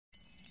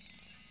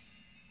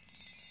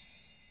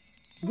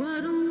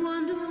What a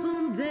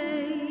wonderful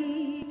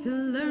day to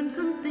learn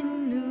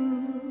something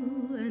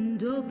new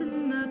and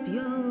open up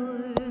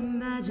your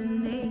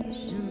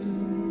imagination.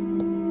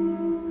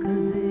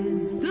 'Cause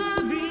it's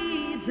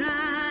story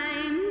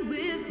time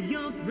with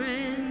your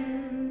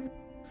friends.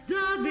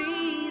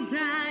 Story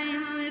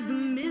time with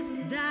Miss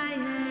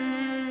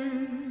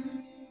Diann.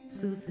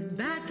 So sit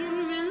back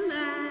and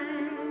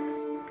relax,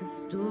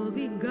 'cause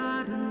Story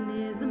Garden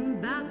is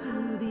about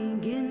to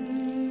begin.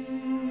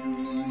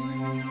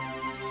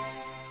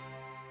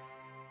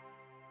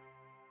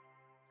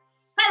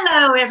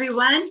 Hello,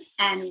 everyone,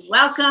 and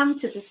welcome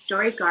to the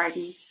Story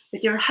Garden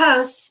with your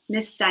host,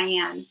 Miss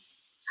Diann.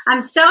 I'm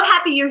so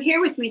happy you're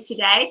here with me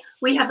today.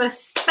 We have a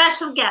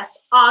special guest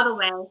all the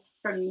way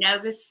from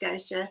Nova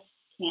Scotia,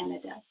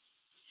 Canada.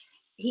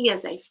 He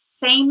is a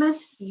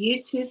famous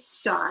YouTube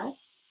star.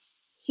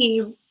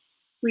 He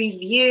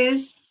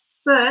reviews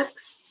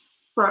books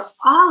for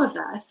all of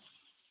us,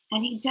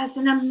 and he does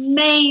an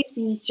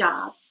amazing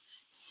job.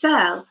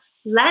 So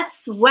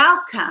let's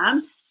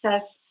welcome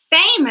the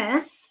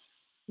famous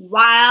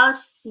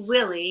Wild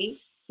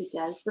Willie, who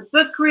does the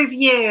book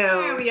review.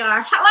 Here we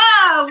are.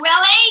 Hello,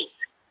 Willie.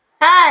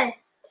 Hi.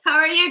 How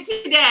are you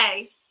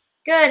today?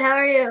 Good. How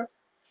are you?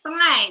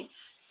 Fine.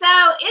 So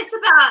it's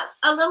about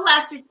a little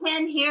after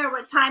 10 here.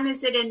 What time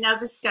is it in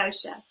Nova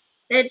Scotia?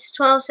 It's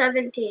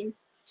 12:17.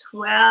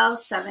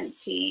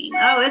 12:17.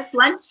 Oh, it's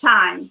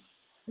lunchtime.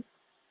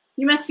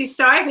 You must be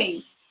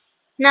starving.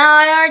 No,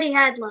 I already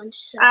had lunch.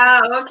 So.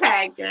 Oh,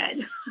 okay,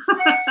 good.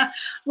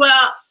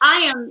 Well,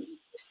 I am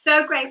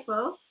so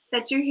grateful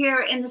that you're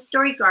here in the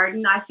Story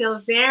Garden. I feel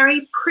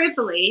very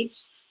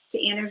privileged to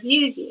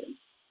interview you.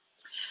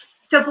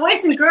 So,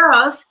 boys and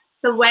girls,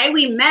 the way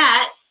we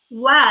met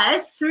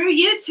was through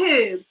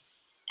YouTube.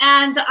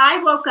 And I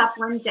woke up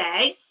one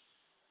day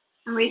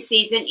and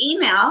received an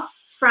email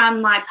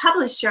from my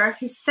publisher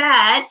who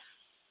said,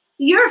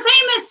 "You're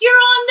famous, you're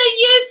on the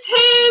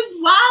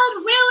YouTube,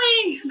 Wild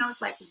Willie." And I was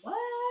like,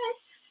 what?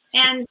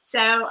 And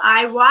so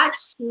I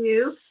watched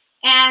you,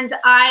 and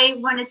I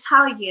want to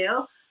tell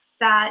you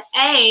that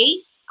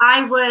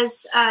I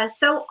was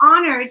so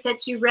honored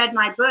that you read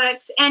my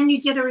books and you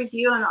did a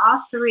review on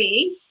all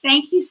three.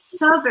 Thank you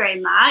so very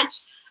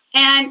much.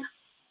 And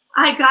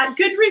I got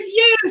good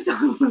reviews.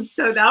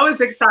 So that was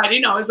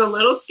exciting. I was a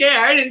little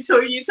scared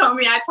until you told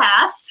me I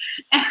passed.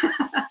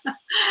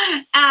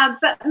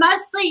 But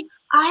mostly,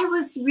 I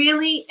was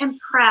really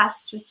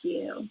impressed with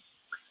you.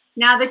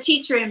 Now the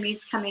teacher in me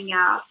is coming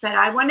out, but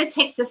I want to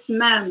take this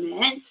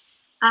moment,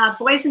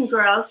 boys and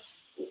girls.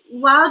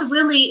 Wild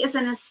Willie is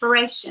an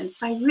inspiration,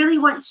 so I really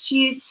want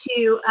you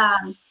to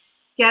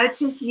go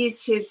to his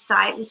YouTube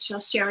site, which he'll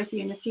share with you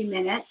in a few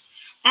minutes,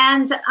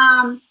 and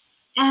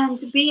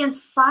be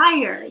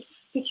inspired,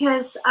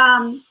 because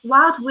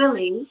Wild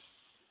Willie,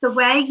 the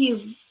way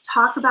you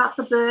talk about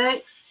the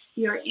books,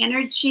 your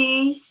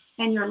energy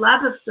and your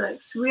love of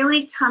books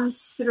really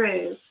comes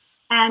through,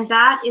 and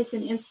that is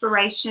an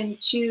inspiration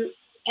to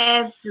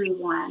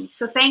everyone.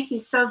 So thank you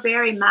so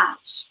very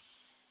much.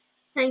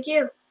 Thank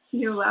you.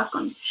 You're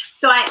welcome.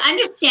 So I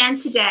understand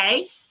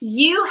today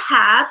you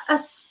have a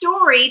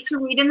story to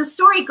read in the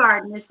Story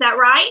Garden. Is that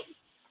right?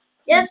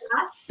 Yes.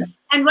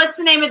 And what's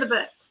the name of the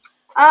book?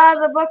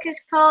 The book is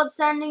called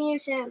Sending You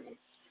Sammy.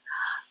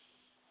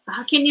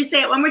 Can you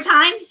say it one more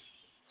time?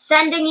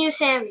 Sending You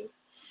Sammy.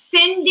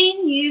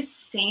 Sending You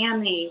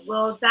Sammy.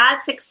 Well,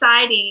 that's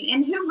exciting.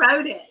 And who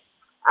wrote it?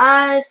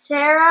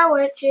 Sarah,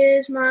 which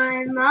is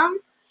my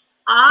mom.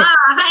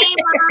 Hi,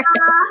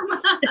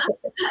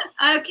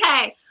 Mom.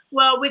 Okay.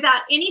 Well,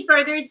 without any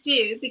further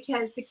ado,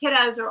 because the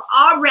kiddos are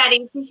all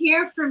ready to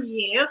hear from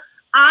you,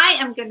 I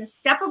am going to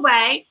step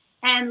away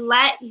and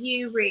let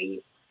you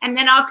read. And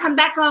then I'll come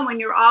back on when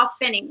you're all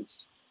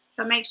finished.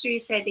 So make sure you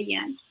say the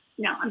end.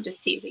 No, I'm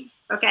just teasing.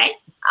 Okay?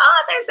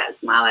 Oh, there's that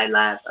smile I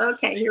love.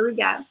 Okay, here we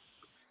go.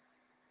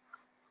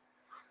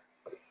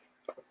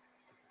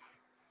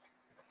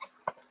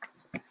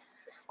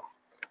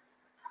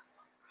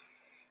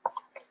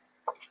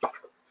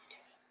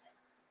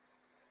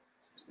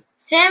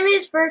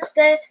 Sammy's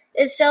birthday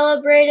is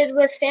celebrated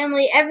with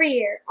family every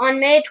year on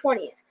May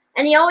 20th,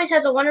 and he always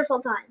has a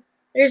wonderful time.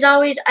 There's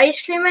always ice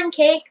cream and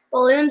cake,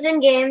 balloons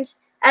and games.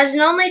 As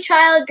an only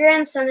child,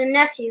 grandson, and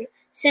nephew,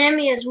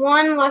 Sammy is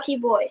one lucky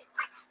boy.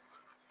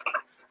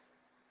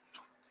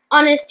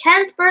 On his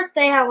 10th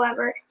birthday,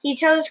 however, he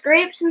chose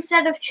grapes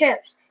instead of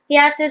chips. He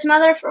asked his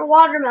mother for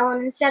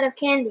watermelon instead of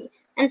candy,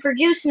 and for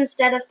juice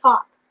instead of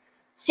pop.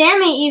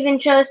 Sammy even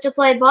chose to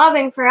play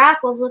bobbing for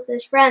apples with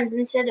his friends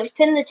instead of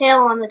pin the tail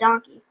on the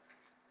donkey.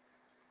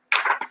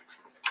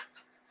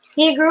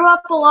 He grew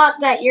up a lot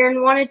that year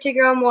and wanted to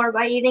grow more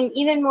by eating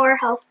even more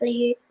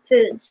healthy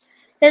foods.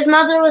 His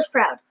mother was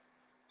proud.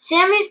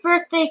 Sammy's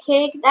birthday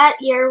cake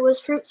that year was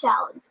fruit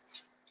salad.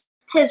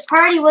 His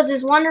party was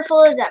as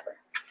wonderful as ever.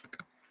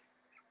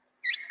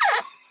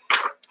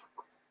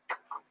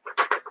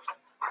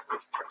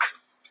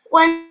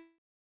 When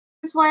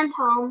he went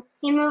home,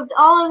 he moved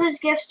all of his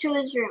gifts to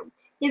his room.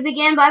 He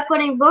began by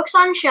putting books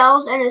on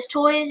shelves and his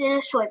toys in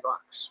his toy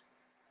box.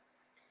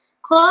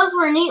 Clothes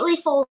were neatly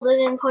folded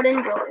and put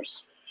in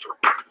drawers.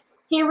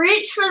 He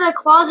reached for the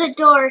closet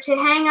door to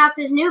hang up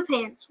his new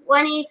pants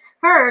when he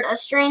heard a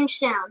strange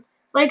sound,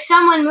 like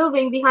someone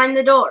moving behind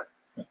the door.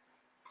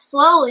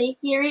 Slowly,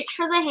 he reached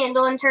for the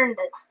handle and turned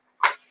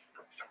it.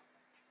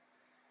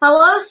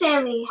 "Hello,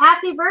 Sammy.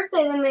 Happy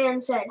birthday," the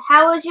man said.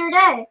 "How was your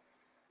day?"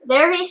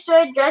 There he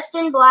stood, dressed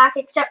in black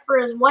except for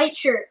his white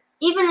shirt.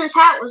 Even his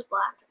hat was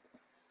black.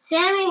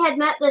 Sammy had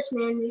met this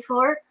man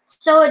before,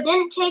 so it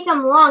didn't take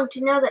him long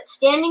to know that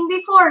standing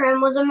before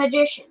him was a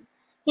magician.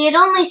 He had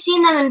only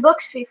seen them in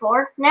books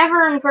before,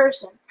 never in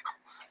person.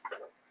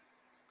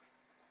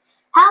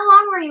 "How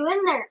long were you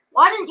in there?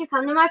 Why didn't you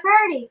come to my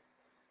party?"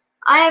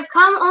 "I have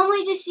come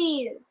only to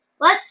see you.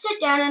 Let's sit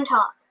down and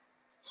talk."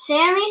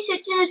 Sammy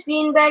sits in his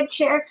beanbag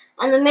chair,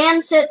 and the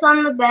man sits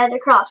on the bed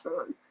across from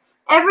him.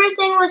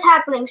 Everything was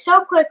happening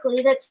so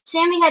quickly that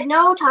Sammy had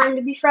no time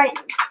to be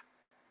frightened.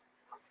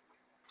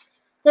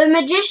 The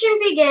magician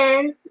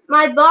began,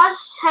 "My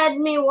boss had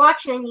me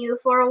watching you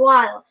for a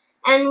while,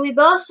 and we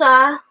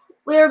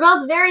were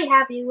both very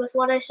happy with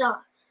what I saw.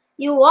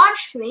 You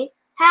watched me?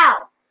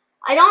 How?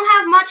 I don't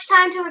have much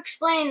time to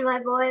explain, my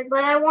boy,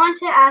 but I want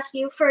to ask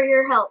you for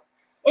your help.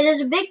 It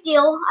is a big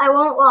deal, I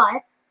won't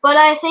lie, but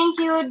I think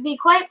you would be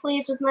quite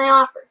pleased with my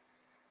offer."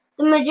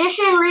 The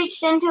magician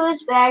reached into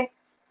his bag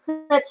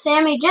that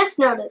Sammy just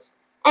noticed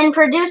and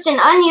produced an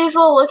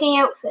unusual-looking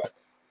outfit.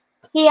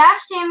 He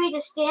asked Sammy to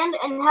stand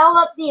and held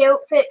up the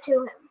outfit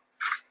to him.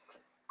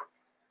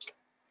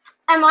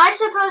 "Am I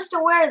supposed to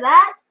wear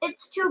that?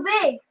 It's too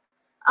big."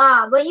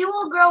 "Ah, but you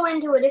will grow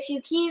into it if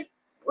you keep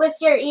with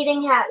your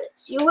eating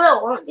habits. You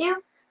will, won't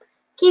you?"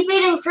 "Keep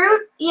eating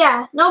fruit?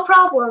 Yeah, no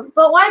problem.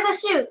 But why the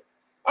suit?"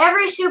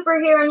 "Every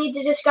superhero needs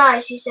a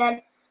disguise," he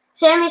said.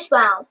 Sammy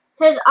smiled.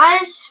 His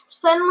eyes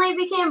suddenly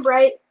became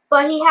bright,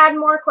 but he had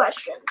more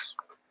questions.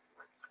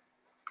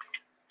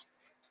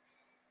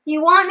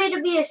 "You want me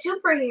to be a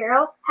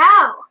superhero?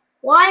 How?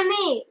 Why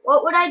me?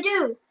 What would I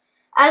do?"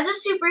 "As a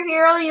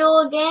superhero,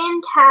 you'll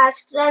gain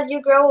tasks as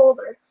you grow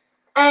older,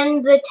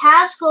 and the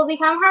task will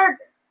become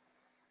harder.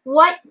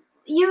 What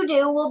you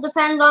do will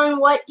depend on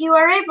what you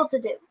are able to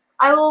do.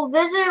 I will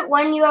visit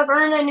when you have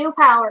earned a new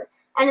power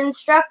and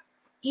instruct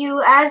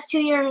you as to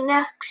your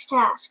next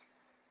task.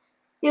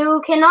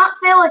 You cannot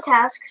fail a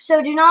task,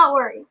 so do not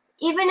worry.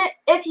 Even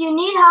if you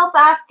need help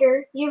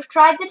after you've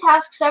tried the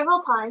task several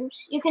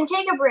times, you can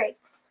take a break.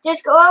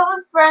 Just go out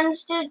with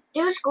friends to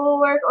do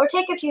schoolwork or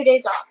take a few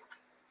days off."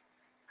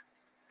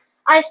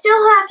 "I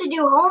still have to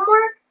do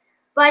homework?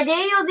 By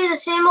day you'll be the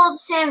same old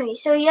Sammy,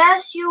 so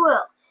yes, you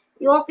will.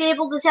 You won't be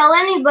able to tell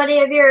anybody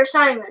of your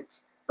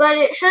assignments, but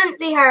it shouldn't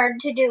be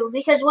hard to do,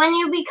 because when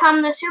you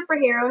become the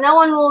superhero, no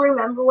one will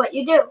remember what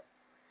you do."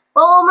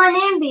 "What will my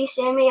name be?"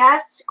 Sammy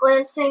asked,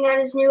 glancing at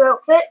his new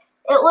outfit.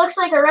 "It looks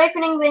like a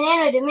ripening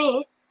banana to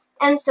me."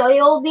 "And so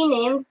you'll be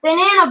named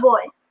Banana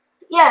Boy."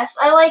 "Yes,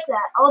 I like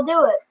that. I'll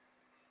do it."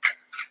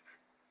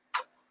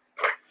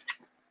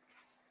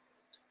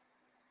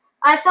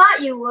 "I thought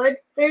you would.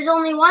 There's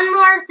only one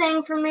more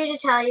thing for me to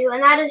tell you,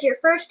 and that is your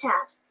first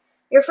task.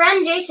 Your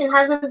friend Jason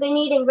hasn't been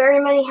eating very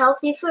many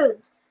healthy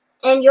foods,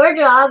 and your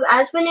job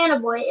as Banana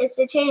Boy is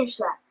to change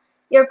that.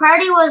 Your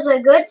party was a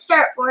good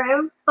start for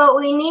him, but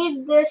we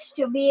need this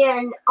to be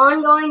an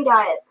ongoing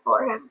diet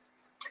for him.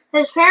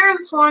 His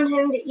parents want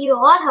him to eat a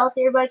lot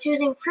healthier by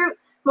choosing fruit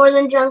more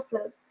than junk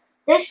food.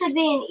 This should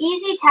be an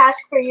easy task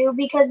for you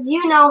because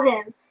you know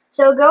him,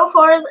 so go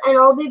forth and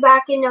I'll be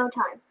back in no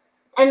time."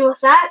 And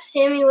with that,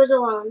 Sammy was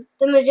alone.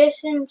 The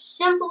magician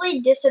simply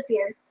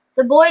disappeared.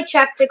 The boy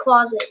checked the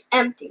closet,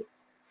 empty.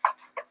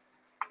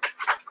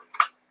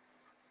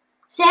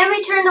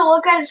 Sammy turned to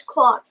look at his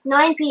clock.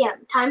 9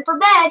 p.m. Time for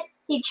bed.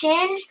 He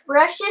changed,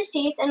 brushed his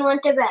teeth, and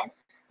went to bed.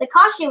 The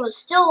costume was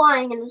still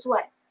lying in his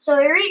way, so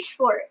he reached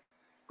for it.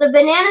 The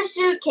banana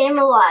suit came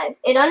alive.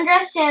 It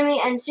undressed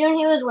Sammy, and soon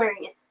he was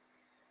wearing it.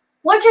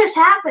 "What just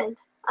happened?"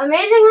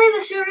 Amazingly,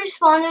 the suit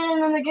responded in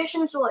the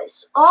magician's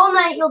voice. "All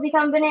night you'll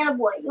become Banana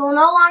Boy. You will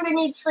no longer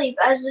need sleep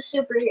as a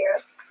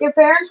superhero. Your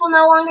parents will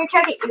no longer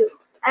check at you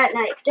at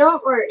night.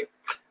 Don't worry.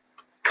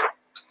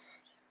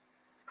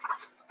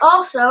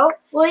 Also,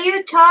 will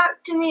you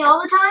talk to me all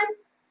the time?"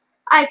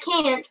 "I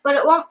can't, but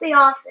it won't be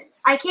often.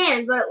 I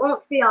can, but it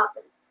won't be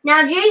often."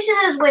 Now Jason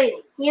is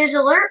waiting. He is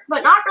alert,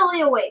 but not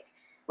really awake.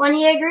 What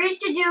he agrees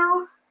to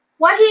do,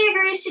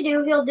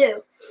 he'll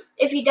do.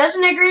 If he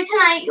doesn't agree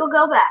tonight, you'll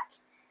go back.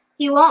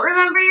 He won't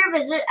remember your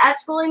visit. At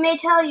school he may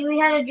tell you he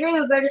had a dream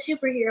about a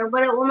superhero,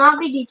 but it will not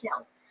be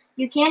detailed.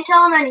 You can't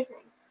tell him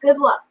anything. Good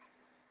luck."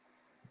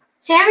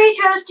 Sammy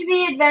chose to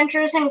be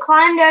adventurous and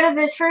climbed out of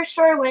his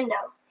first-story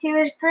window. He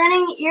was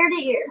grinning ear to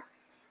ear.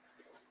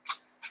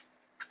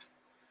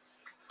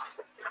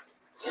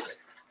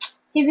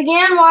 He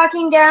began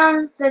walking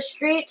down the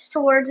streets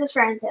towards his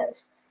friend's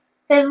house.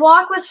 His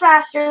walk was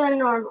faster than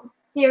normal.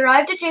 He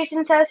arrived at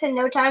Jason's house in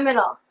no time at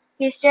all.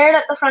 He stared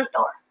at the front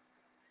door.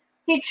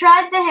 He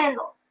tried the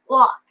handle.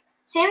 Locked.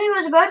 Sammy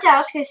was about to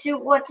ask his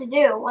suit what to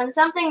do when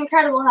something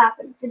incredible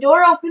happened. The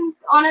door opened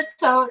on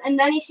its own, and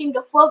then he seemed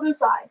to float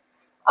inside,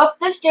 up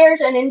the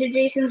stairs and into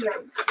Jason's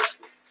room.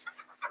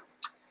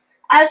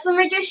 As the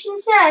magician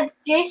said,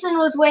 Jason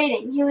was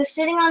waiting. He was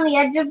sitting on the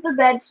edge of the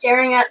bed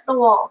staring at the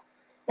wall.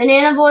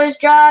 Banana Boy's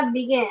job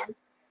began.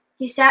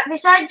 He sat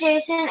beside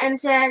Jason and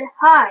said,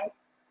 "Hi,"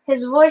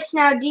 his voice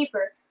now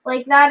deeper,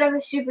 like that of the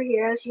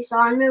superheroes he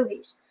saw in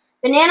movies.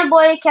 Banana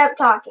Boy kept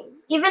talking,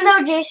 even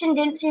though Jason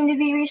didn't seem to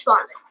be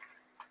responding.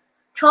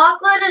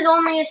 "Chocolate is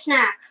only a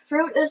snack.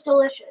 Fruit is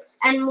delicious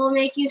and will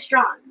make you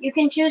strong. You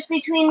can choose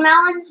between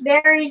melons,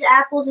 berries,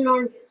 apples, and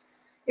oranges.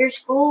 Your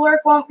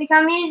schoolwork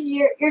becomes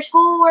easier.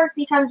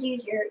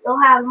 You'll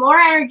have more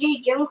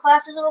energy. Gym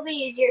classes will be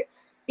easier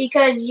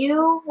because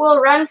you will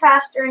run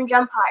faster and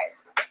jump higher.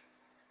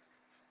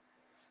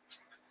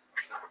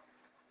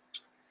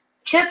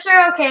 Chips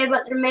are okay,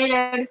 but they're made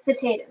out of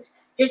potatoes.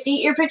 Just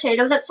eat your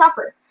potatoes at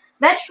supper.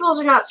 Vegetables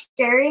are not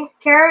scary.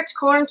 Carrots,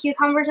 corn,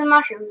 cucumbers, and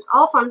mushrooms,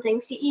 all fun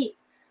things to eat.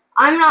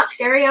 I'm not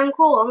scary, I'm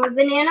cool. I'm a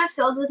banana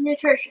filled with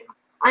nutrition.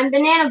 I'm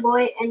Banana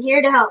Boy and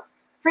here to help.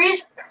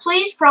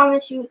 Please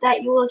promise you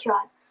that you will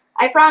try."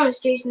 "I promise,"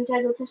 Jason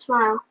said with a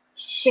smile.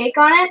 "Shake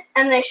on it,"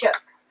 and they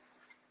shook.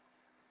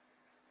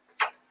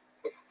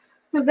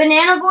 The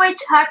Banana Boy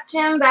tucked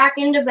him back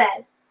into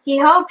bed. He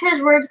hoped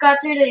his words got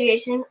through to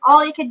Jason.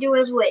 All he could do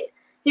was wait.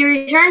 He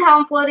returned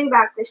home floating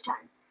back this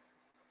time.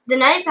 The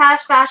night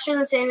passed faster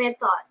than Sammy had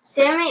thought.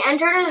 Sammy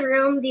entered his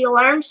room. The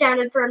alarm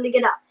sounded for him to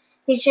get up.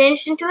 He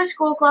changed into his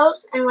school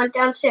clothes and went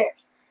downstairs.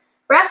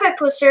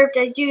 Breakfast was served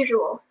as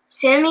usual.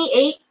 Sammy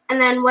ate and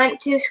then went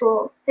to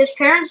school. His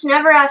parents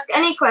never asked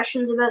any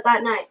questions about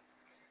that night.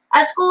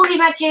 At school, he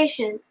met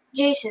Jason,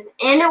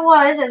 and it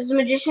was, as the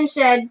magician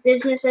said,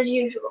 business as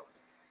usual.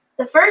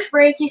 The first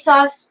break, he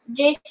saw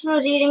Jason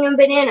was eating a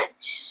banana.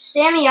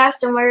 Sammy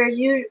asked him where his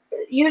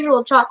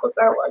usual chocolate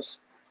bar was.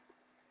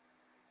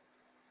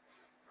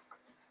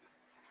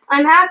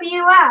 "I'm happy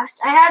you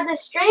asked. I had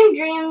this strange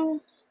dream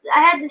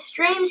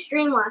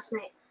last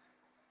night.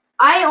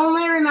 I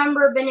only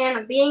remember a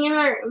banana being in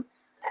my room.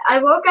 I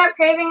woke up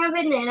craving a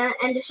banana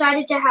and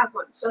decided to have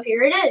one, so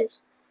here it is."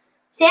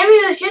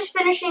 Sammy was just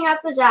finishing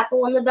up his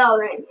apple when the bell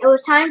rang. It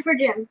was time for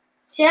gym.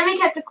 Sammy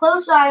kept a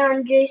close eye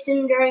on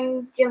Jason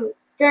during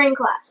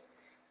class.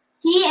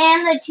 He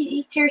and the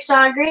teacher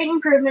saw a great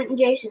improvement in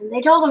Jason.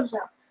 They told him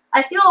so.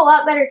 "I feel a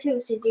lot better too,"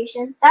 said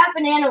Jason. "That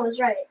banana was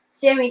right."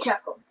 Sammy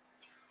chuckled.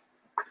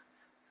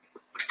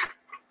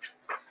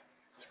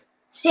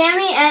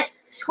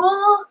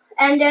 School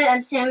ended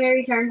and Sammy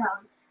returned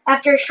home.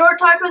 After a short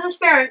talk with his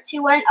parents, he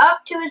went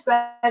up to his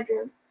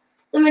bedroom.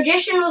 The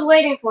magician was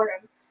waiting for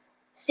him.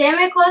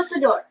 Sammy closed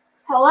the door.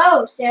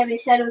 "Hello," Sammy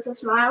said with a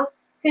smile.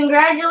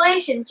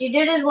 "Congratulations, you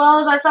did as well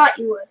as I thought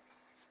you would."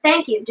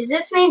 "Thank you. Does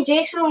this mean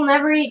Jason will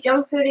never eat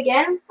junk food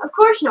again?" "Of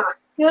course not.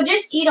 He'll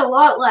just eat a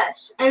lot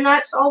less, and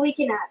that's all we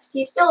can ask.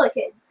 He's still a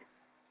kid."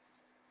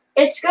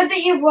 "It's good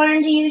that you've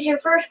learned to use your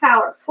first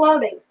power,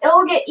 floating. It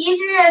will get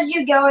easier as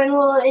you go and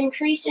will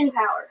increase in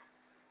power.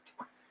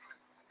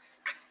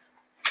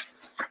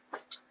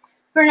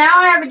 For now,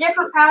 I have a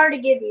different power to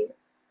give you.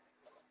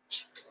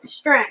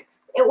 Strength.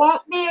 It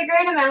won't be a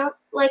great amount,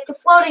 like the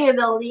floating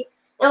ability.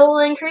 It will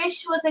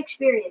increase with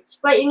experience,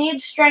 but you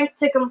need strength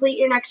to complete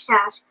your next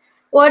task."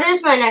 "What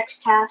is my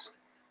next task?"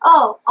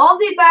 "Oh, I'll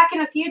be back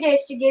in a few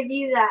days to give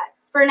you that.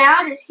 For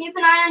now, just keep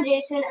an eye on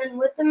Jason," and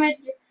with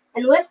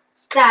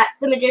that,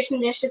 the magician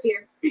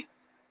disappeared.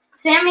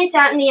 Sammy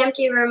sat in the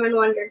empty room and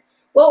wondered,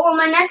 what will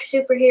my next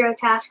superhero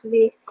task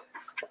be?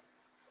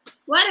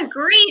 What a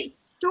great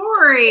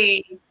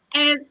story.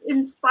 And it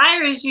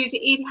inspires you to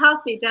eat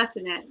healthy,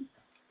 doesn't it?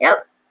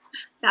 Yep.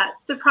 That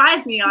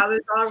surprised me. I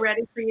was all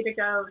ready for you to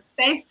go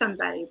save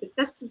somebody, but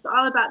this was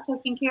all about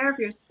taking care of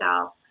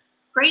yourself.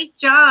 Great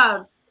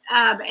job.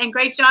 And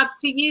great job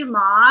to you,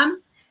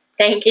 Mom.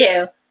 Thank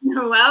you.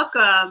 You're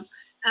welcome.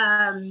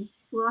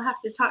 We'll have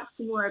to talk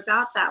some more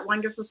about that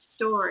wonderful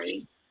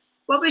story.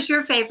 What was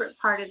your favorite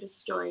part of the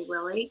story,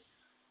 Willie?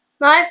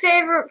 My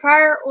favorite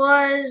part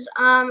was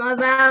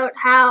about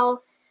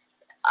how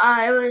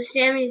it was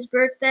Sammy's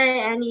birthday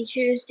and he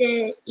chose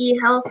to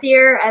eat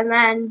healthier, and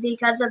then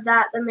because of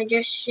that, the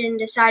magician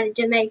decided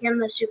to make him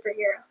the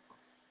superhero.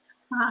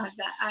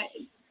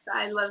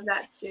 I love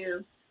that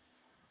too.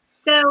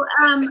 So,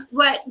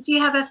 what do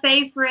you have a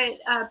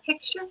favorite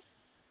picture?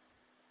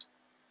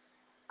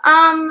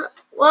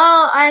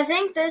 Well, I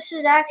think this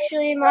is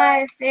actually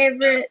my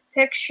favorite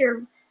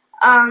picture.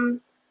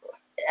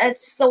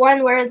 It's the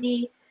one where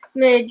the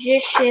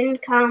magician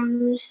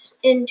comes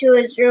into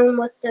his room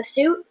with the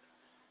suit.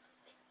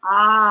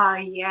 Ah,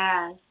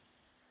 yes.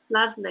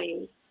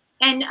 Lovely.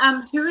 And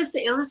who is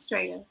the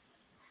illustrator?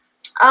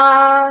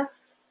 Uh,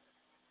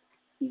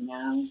 Do you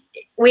know?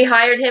 We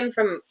hired him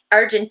from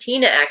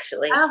Argentina,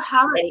 actually. Oh,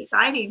 how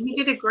exciting. He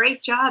did a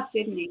great job,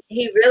 didn't he?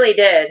 He really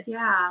did.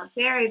 Yeah,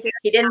 very, very.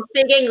 He didn't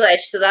speak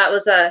English, so that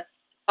was a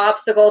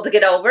obstacle to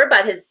get over,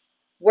 but his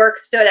work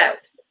stood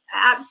out.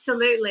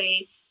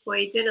 Absolutely. Well,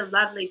 he did a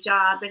lovely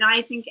job, and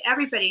I think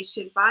everybody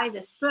should buy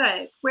this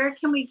book. Where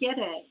can we get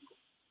it?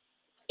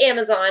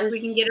 Amazon. We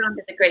can get it on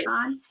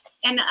Amazon.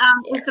 And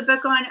is the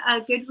book on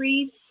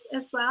Goodreads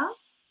as well?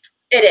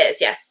 It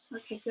is, yes.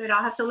 Okay, good.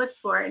 I'll have to look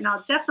for it, and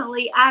I'll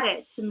definitely add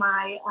it to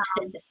my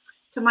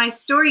to my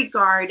story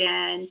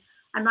garden.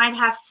 I might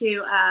have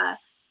to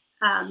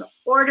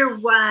order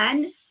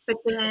one, but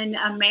then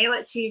mail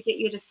it to you, get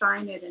you to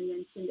sign it, and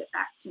then send it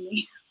back to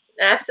me.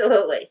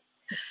 Absolutely.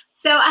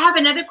 So I have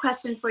another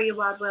question for you,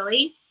 Wild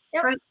Willie.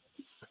 Yep.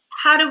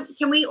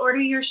 Can we order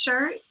your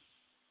shirt?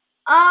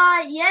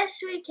 Yes,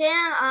 we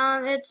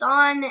can. It's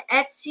on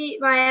Etsy,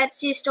 my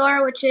Etsy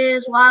store, which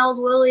is Wild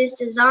Willie's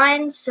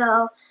Designs.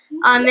 So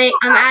I'm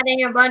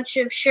adding a bunch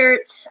of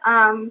shirts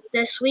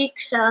this week.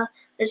 So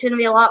there's going to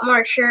be a lot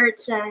more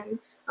shirts and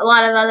a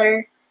lot of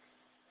other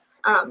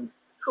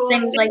Cool.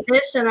 things like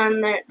this. And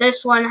then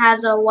this one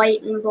has a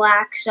white and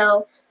black.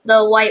 So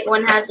the white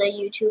one has a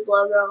YouTube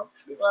logo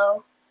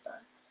below the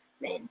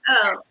main.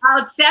 Oh,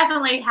 I'll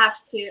definitely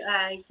have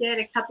to get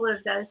a couple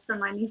of those for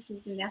my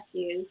nieces and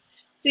nephews.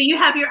 So you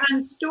have your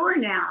own store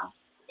now?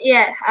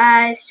 Yeah,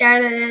 I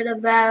started it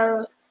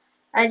about,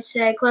 I'd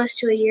say, close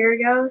to a year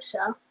ago.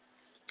 So.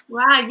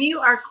 Wow, you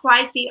are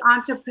quite the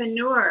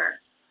entrepreneur.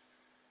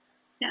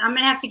 And I'm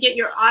going to have to get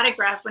your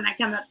autograph when I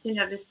come up to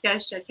Nova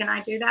Scotia. Can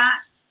I do that?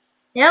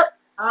 Yep.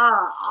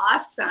 Oh,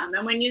 awesome.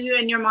 And when you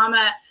and your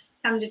mama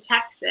come to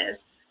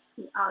Texas,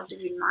 I'll give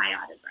you my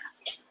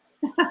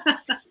autograph.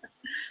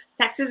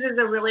 Texas is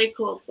a really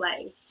cool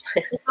place.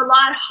 It's a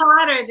lot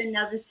hotter than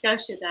Nova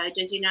Scotia, though.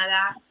 Did you know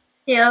that?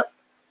 Yep.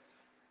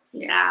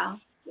 Yeah.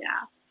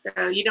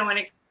 So you don't want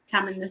to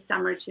come in the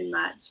summer too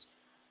much.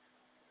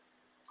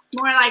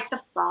 More like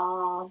the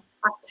fall.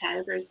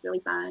 October is really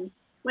fun.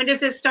 When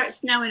does it start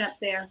snowing up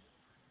there?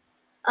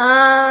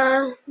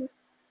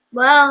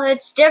 Well,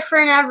 it's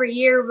different every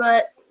year,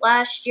 but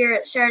last year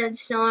it started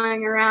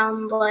snowing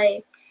around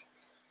like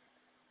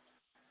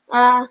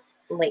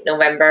late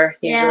November,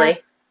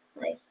 usually.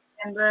 Yeah,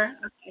 November.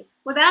 Okay.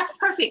 Well, that's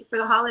perfect for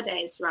the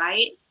holidays,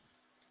 right?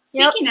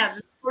 Speaking of,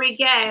 before we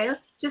go,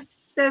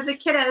 just so the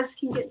kiddos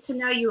can get to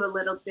know you a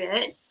little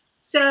bit.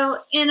 So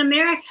in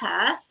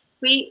America,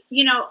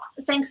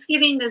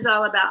 Thanksgiving is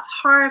all about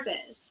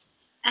harvest.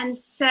 And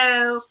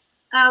so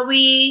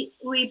we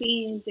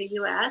being the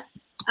U.S.,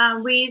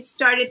 we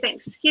started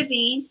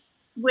Thanksgiving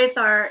with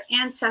our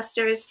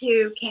ancestors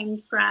who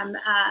came from,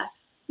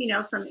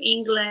 from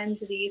England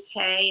to the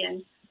U.K.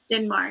 and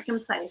Denmark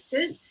and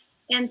places.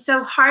 And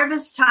so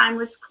harvest time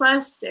was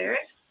closer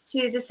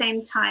to the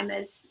same time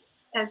as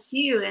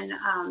you in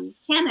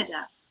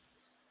Canada.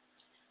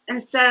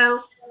 And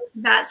so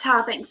that's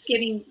how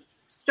Thanksgiving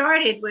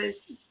started,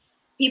 was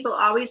people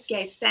always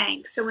gave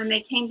thanks. So when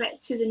they came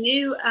back to the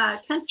new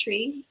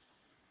country,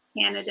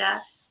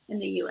 Canada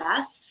and the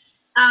US,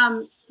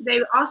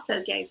 they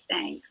also gave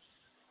thanks.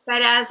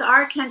 But as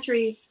our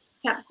country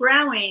kept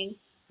growing,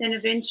 then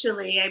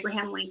eventually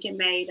Abraham Lincoln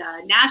made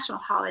a national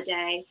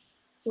holiday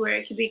to where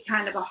it could be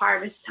kind of a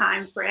harvest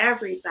time for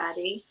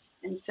everybody.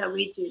 And so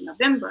we do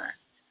November.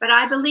 But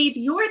I believe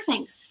your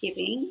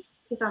Thanksgiving,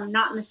 if I'm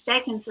not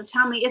mistaken, so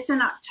tell me, it's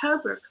in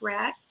October,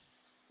 correct?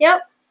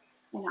 Yep.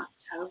 In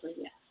October,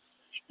 yes.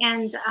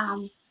 And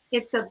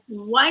it's a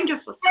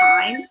wonderful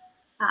time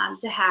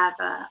to have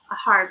a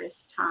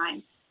harvest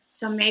time.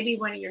 So maybe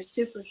one of your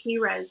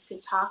superheroes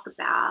could talk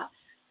about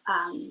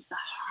the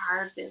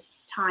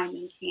harvest time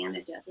in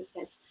Canada,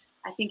 because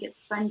I think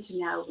it's fun to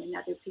know when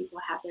other people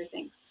have their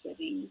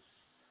Thanksgivings.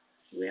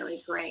 It's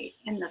really great.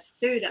 And the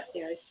food up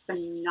there is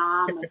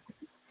phenomenal.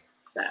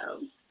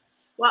 So,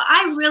 well,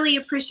 I really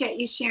appreciate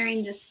you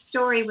sharing this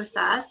story with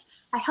us.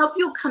 I hope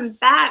you'll come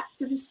back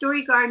to the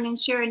Story Garden and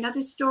share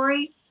another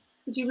story.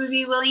 Would you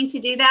be willing to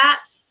do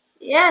that?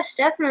 Yes,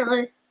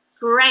 definitely.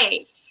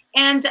 Great.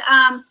 And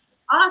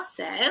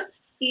also,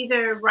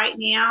 either right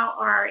now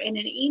or in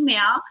an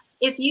email,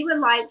 if you would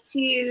like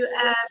to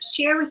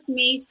share with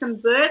me some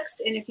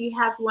books, and if you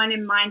have one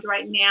in mind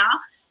right now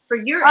for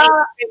your age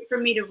group for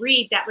me to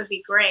read, that would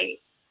be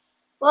great.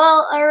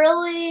 Well, a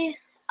really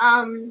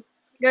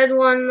good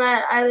one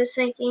that I was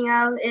thinking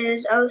of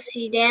is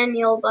O.C.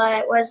 Daniel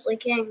by Wesley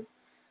King.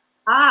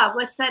 Ah,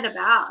 what's that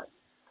about?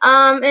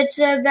 It's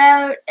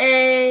about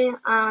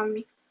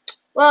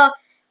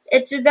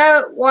it's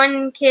about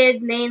one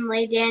kid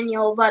mainly,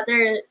 Daniel, but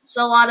there's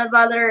a lot of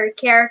other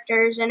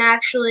characters, and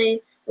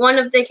actually one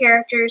of the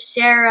characters,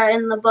 Sarah,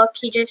 in the book,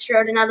 he just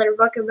wrote another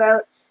book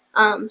about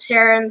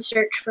Sarah in the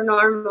Search for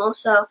Normal.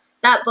 So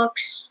that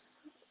book's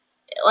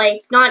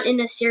like not in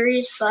a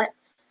series, but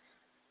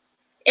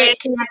it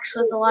connects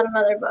with a lot of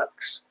other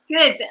books.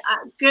 Good,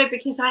 good,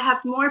 because I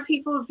have more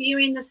people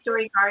viewing the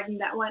Story Garden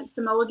that want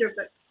some older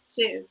books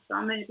too. So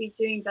I'm going to be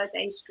doing both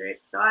age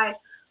groups. So I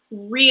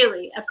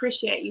really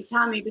appreciate you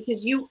telling me,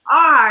 because you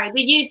are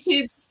the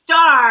YouTube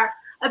star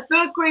of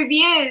book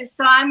reviews.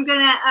 So I'm going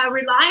to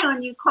rely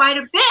on you quite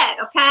a bit,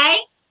 okay?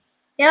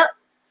 Yep.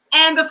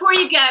 And before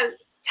you go,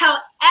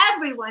 tell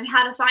everyone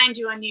how to find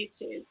you on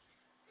YouTube.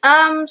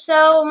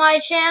 So my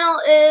channel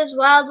is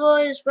Wild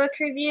Wille's Book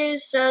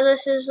Reviews. So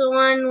this is the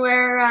one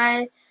where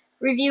I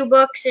review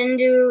books and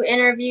do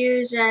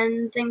interviews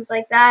and things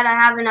like that. I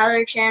have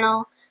another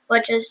channel,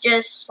 which is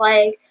just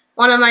like,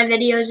 one of my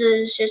videos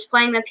is just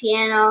playing the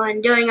piano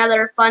and doing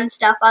other fun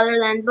stuff other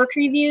than book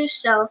reviews.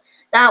 So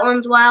that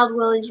one's Wild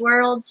Willie's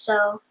World.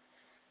 So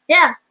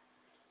yeah.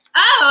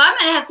 Oh, I'm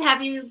going to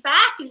have you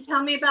back and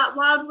tell me about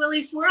Wild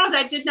Willie's World.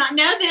 I did not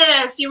know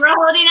this. You were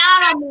holding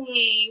out on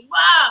me.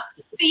 Wow.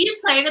 So you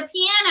play the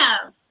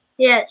piano.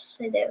 Yes,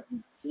 I do.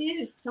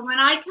 Do. So when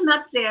I come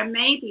up there,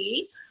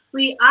 maybe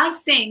I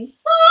sing.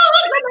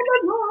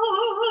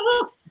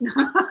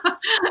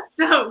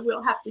 So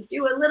we'll have to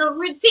do a little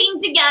routine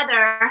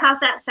together. How's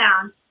that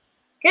sound?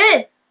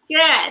 Good.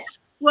 Good.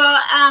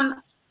 Well,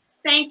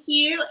 thank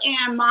you.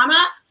 And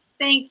Mama,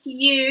 thank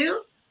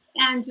you.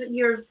 And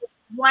your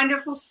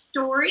wonderful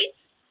story.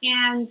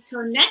 And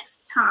until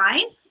next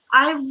time,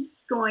 I'm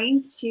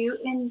going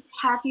to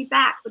have you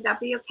back. Would that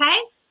be okay?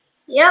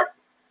 Yep.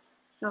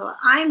 So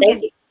I'm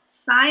going to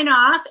sign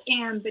off,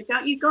 but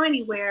don't you go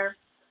anywhere.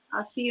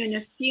 I'll see you in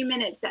a few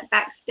minutes at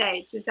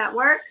backstage. Does that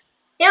work?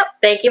 Yep.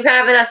 Thank you for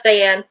having us,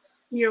 Diann.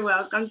 You're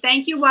welcome.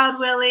 Thank you, Wild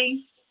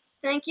Willie.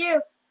 Thank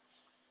you.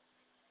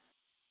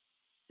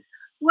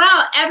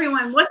 Well,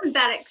 everyone, wasn't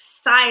that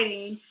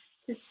exciting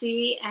to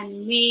see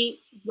and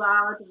meet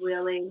Wild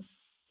Willie?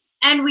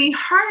 And we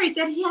heard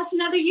that he has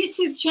another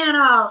YouTube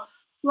channel,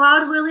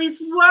 Wild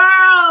Willie's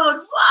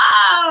World.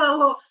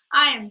 Whoa!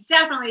 I am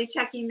definitely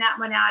checking that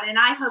one out, and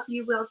I hope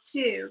you will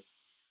too.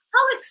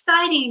 How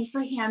exciting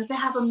for him to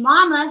have a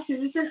mama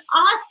who's an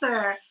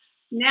author.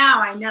 Now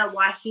I know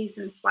why he's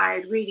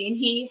inspired reading.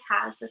 He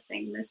has a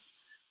famous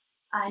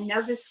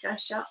Nova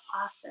Scotia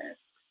author.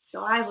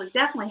 So I will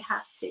definitely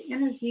have to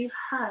interview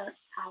her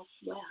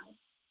as well.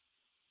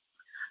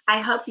 I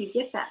hope you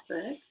get that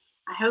book.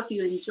 I hope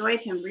you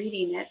enjoyed him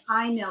reading it.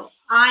 I know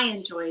I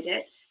enjoyed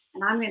it,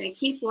 and I'm going to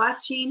keep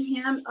watching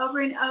him over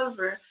and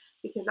over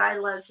because I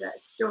loved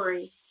that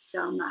story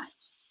so much.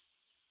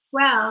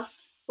 Well,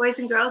 boys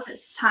and girls,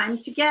 it's time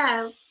to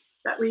go.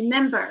 But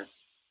remember,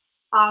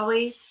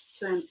 always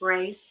to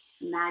embrace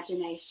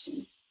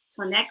imagination.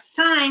 Till next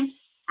time,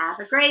 have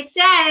a great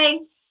day.